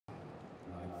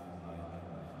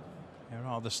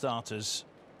are the starters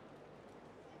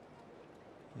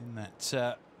in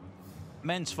that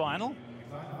men's final.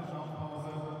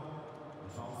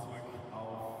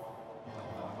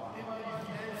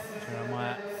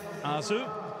 Jeremiah Azu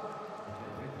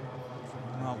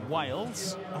from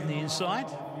Wales on the inside.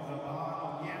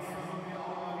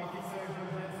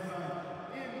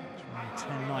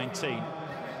 10-19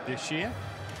 this year.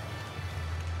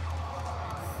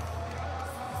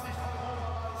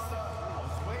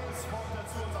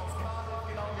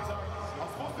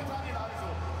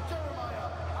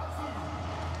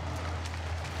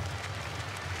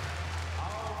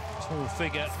 Tall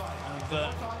figure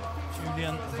of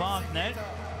Julian Wagner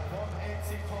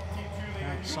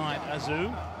outside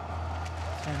Azu.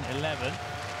 10-11,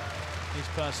 his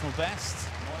personal best.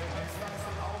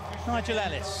 Nigel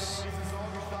Ellis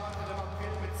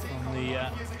from the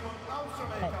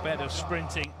hotbed of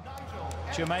sprinting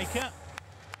Jamaica.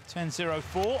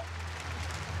 10-04.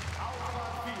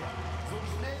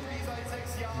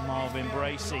 Marvin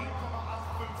Bracy,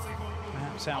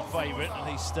 perhaps our favourite, at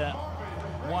least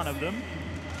one of them.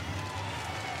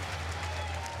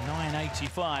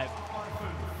 9.85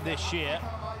 this year,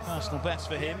 personal best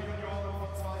for him.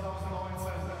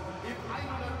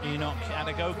 Enoch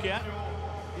Adegokia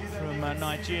from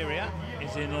Nigeria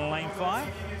is in lane 5.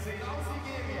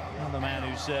 Another man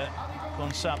who's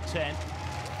gone sub 10.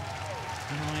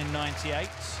 9.98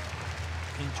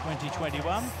 in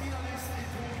 2021.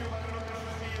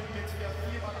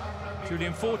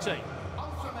 Julian Forte.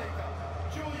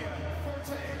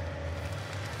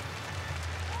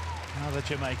 Another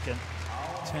Jamaican.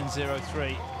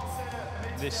 10.03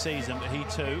 this season, but he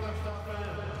too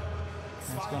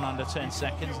has gone under 10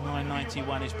 seconds.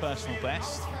 9.91 his personal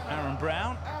best. Aaron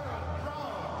Brown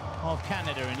of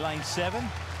Canada in lane 7.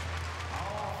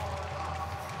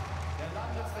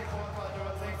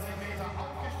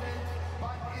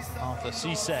 Arthur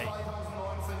Cisse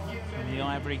from the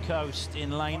Ivory Coast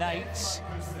in lane 8.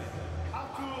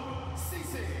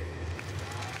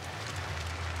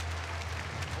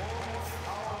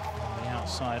 On the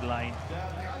outside lane,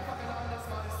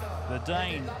 the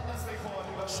Dane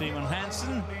Simon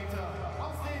Hansen.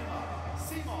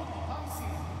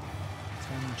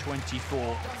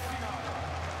 10.24,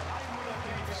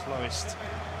 slowest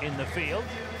in the field.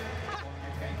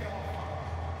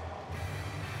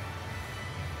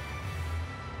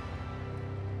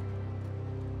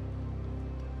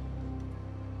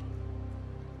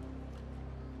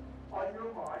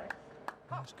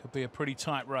 This could be a pretty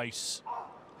tight race.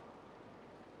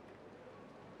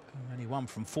 Only one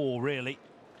from 4, really.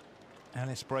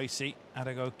 Ellis, Bracy,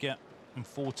 Adegokia and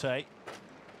Forte.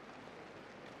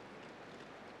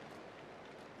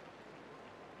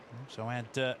 So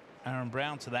add Aaron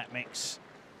Brown to that mix.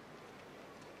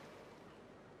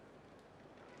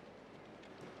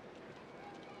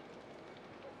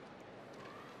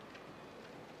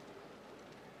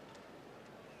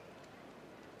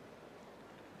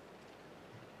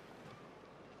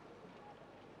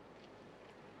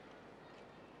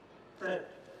 Going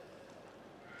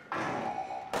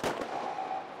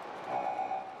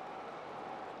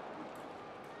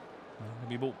to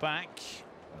be brought back.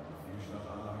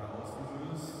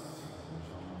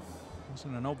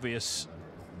 Wasn't an obvious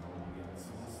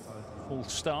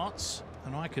false start,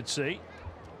 and I could see.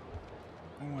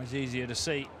 Always easier to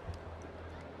see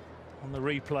on the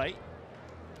replay,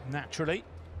 naturally.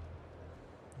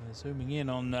 They're zooming in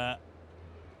on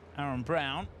Aaron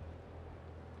Brown.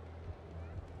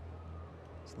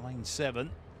 It's lane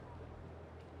 7.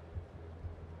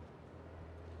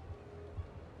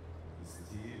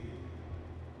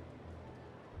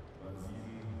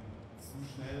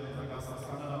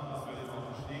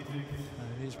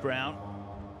 It is Brown.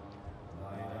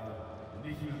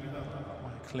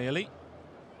 Quite clearly.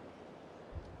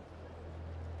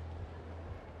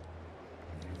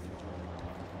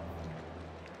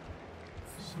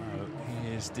 So he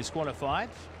is disqualified.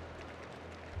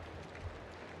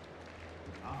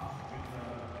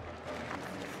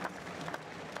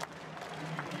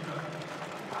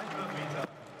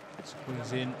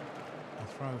 Squeeze in a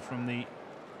throw from the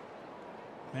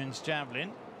men's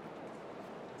javelin.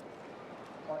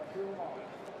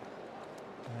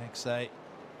 Alexei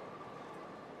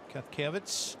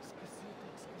Katkevich.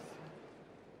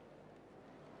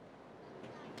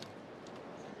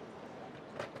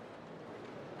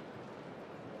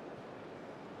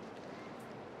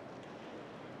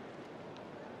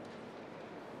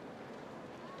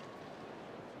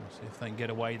 We'll see if they can get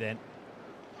away then.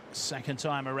 Second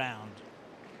time around.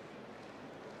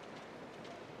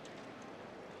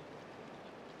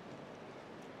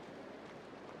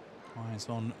 Eyes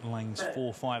on lanes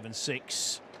 4, 5 and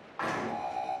 6.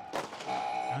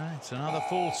 It's another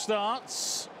false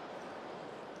starts.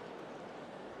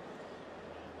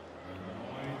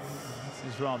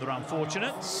 This is rather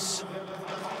unfortunate.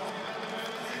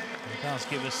 It does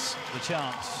give us the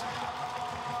chance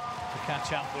to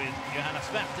catch up with Johannes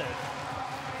Vafter,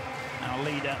 our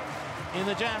leader in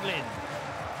the javelin.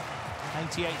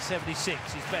 88.76,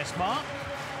 his best mark.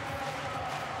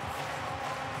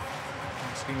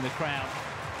 Asking the crowd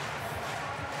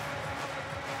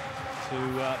to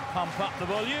pump up the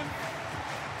volume.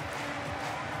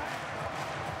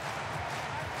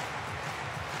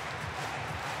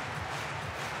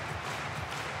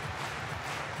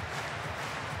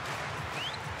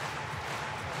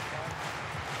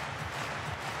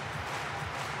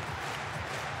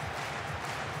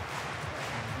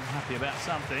 I'm happy about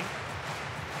something.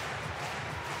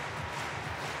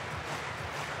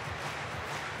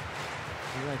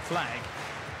 The red flag.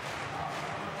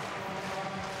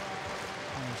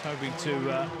 I was hoping to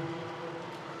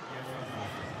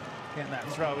get that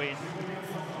throw in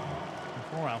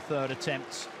before our third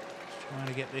attempt, trying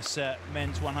to get this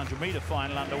men's 100-metre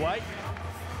final underway.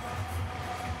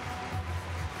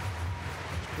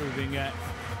 It's proving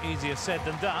easier said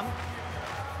than done.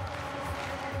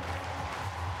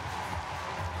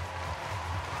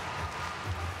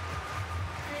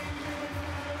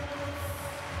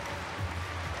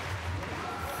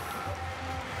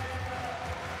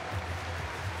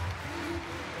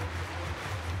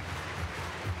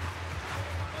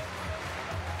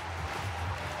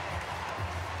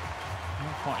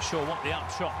 Quite sure what the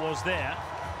upshot was there.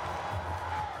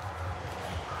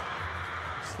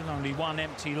 Still only one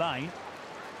empty lane.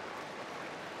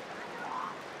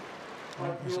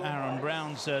 That was Aaron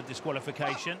Brown's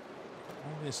disqualification.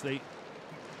 Obviously,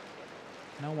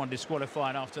 no one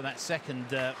disqualified after that second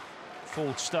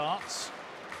false starts.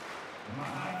 No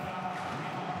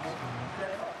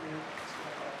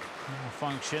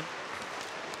function.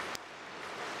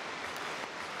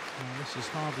 Well, this is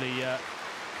hardly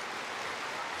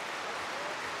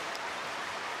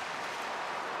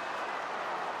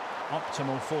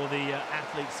optimal for the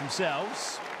athletes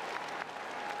themselves.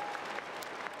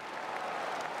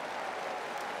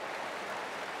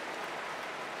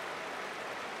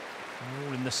 They're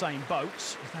all in the same boat,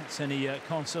 if that's any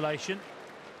consolation.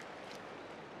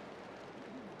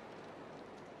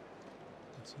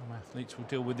 Some athletes will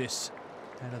deal with this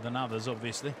better than others,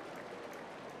 obviously.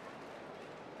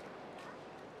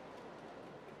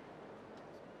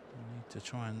 You need to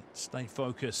try and stay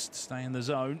focused, stay in the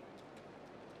zone.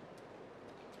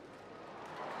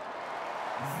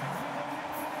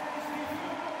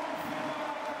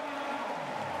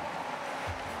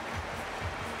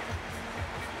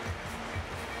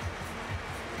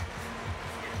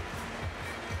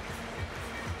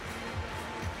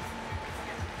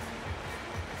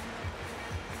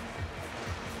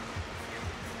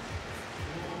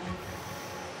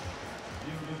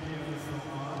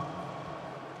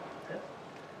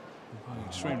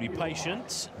 Extremely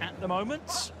patient at the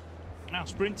moment, our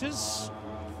sprinters.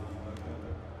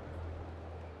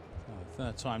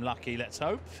 Third time lucky, let's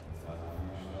hope.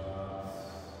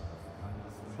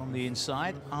 From the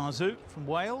inside, Arzu from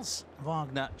Wales,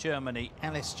 Wagner, Germany,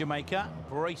 Ellis, Jamaica,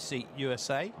 Bracy,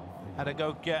 USA,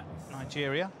 Adagogia,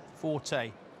 Nigeria,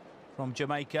 Forte from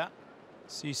Jamaica,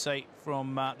 Cisse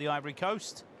from the Ivory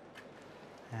Coast,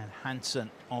 and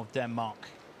Hansen of Denmark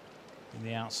in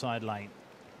the outside lane.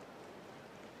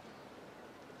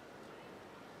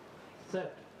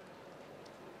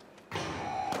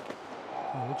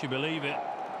 Oh, would you believe it?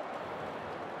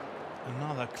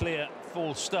 Another clear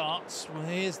false starts. Well,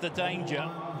 here's the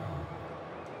danger.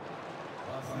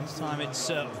 This time it's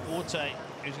Forte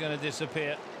who's going to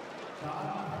disappear.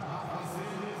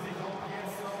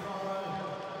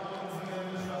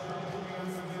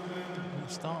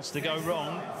 It starts to go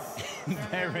wrong.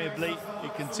 Invariably,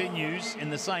 it continues in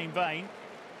the same vein.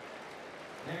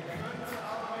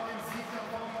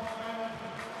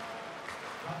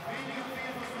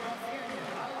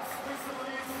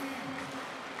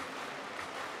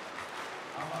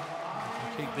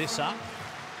 Keep this up.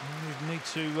 We need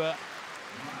to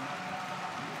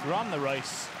run the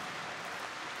race.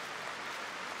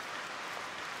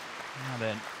 Now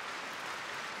then,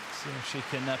 see if she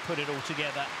can put it all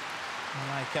together.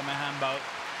 Malaika Mahambo.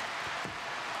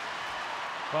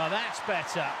 Well, that's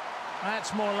better.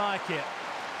 That's more like it.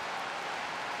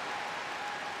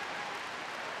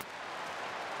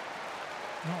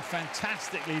 Not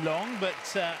fantastically long, but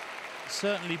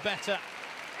certainly better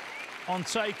on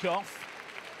takeoff.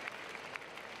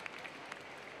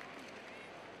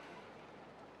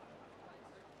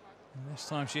 And this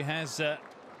time she has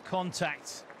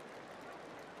contact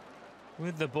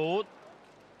with the board,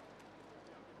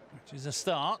 which is a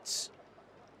start.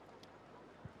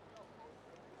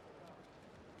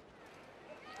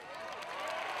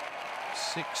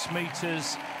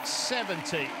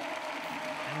 6.70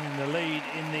 and in the lead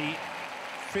in the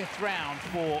 5th round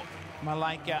for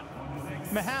Malaika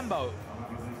Mihambo.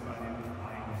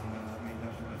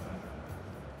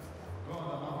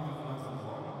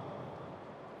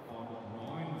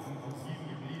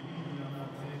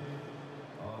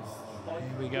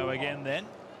 Here we go again then.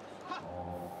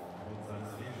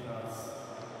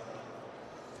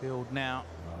 Field now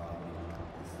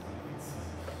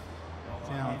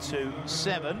down to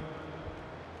 7.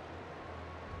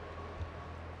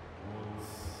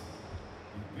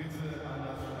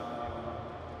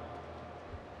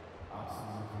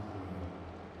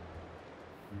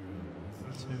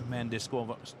 Two men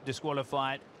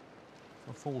disqualified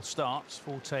for full starts,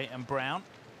 Forte and Brown,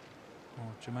 or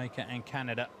Jamaica and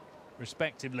Canada,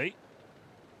 respectively.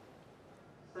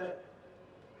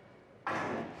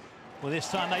 Well, this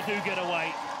time they do get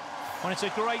away. When it's a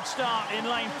great start in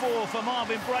lane 4 for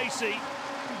Marvin Bracy,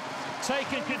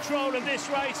 taking control of this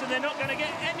race, and they're not going to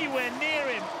get anywhere near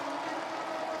him.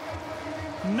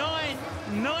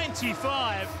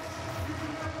 9.95.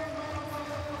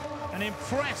 An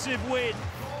impressive win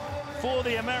for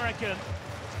the American.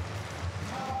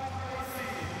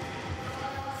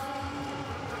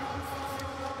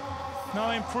 No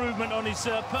improvement on his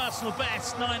personal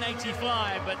best,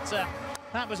 9.85, but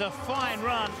that was a fine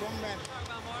run,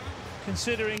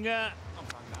 considering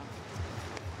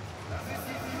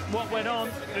what went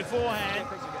on beforehand.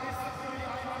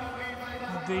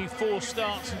 The 4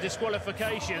 starts and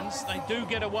disqualifications, they do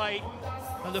get away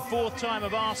at the 4th time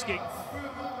of asking,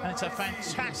 and it's a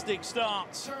fantastic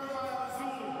start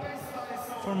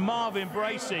from Marvin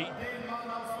Bracy.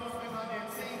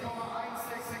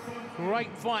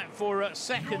 Great fight for a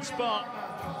 2nd spot.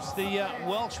 It's the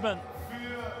Welshman,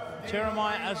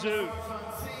 Jeremiah Azu,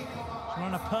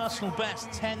 on a personal best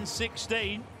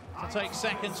 10.16 to take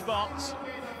 2nd spots.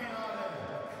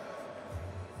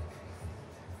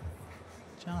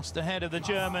 Just ahead of the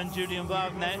German, Julian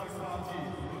Wagner.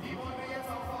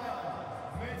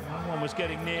 No one was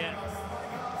getting near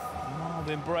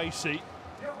Marvin Bracy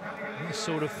in this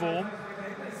sort of form.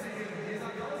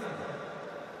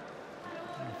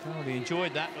 I thoroughly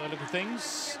enjoyed that by the look of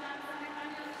things.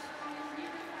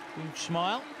 Huge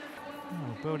smile.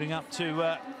 Oh, building up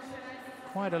to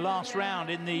quite a last round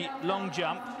in the long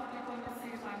jump.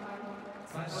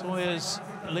 Sawyers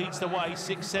leads the way,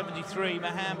 6.73,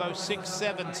 Mihambo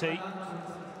 6.70,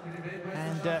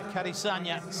 and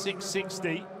Karisanya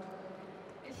 6.60.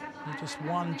 And just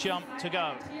one jump to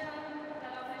go.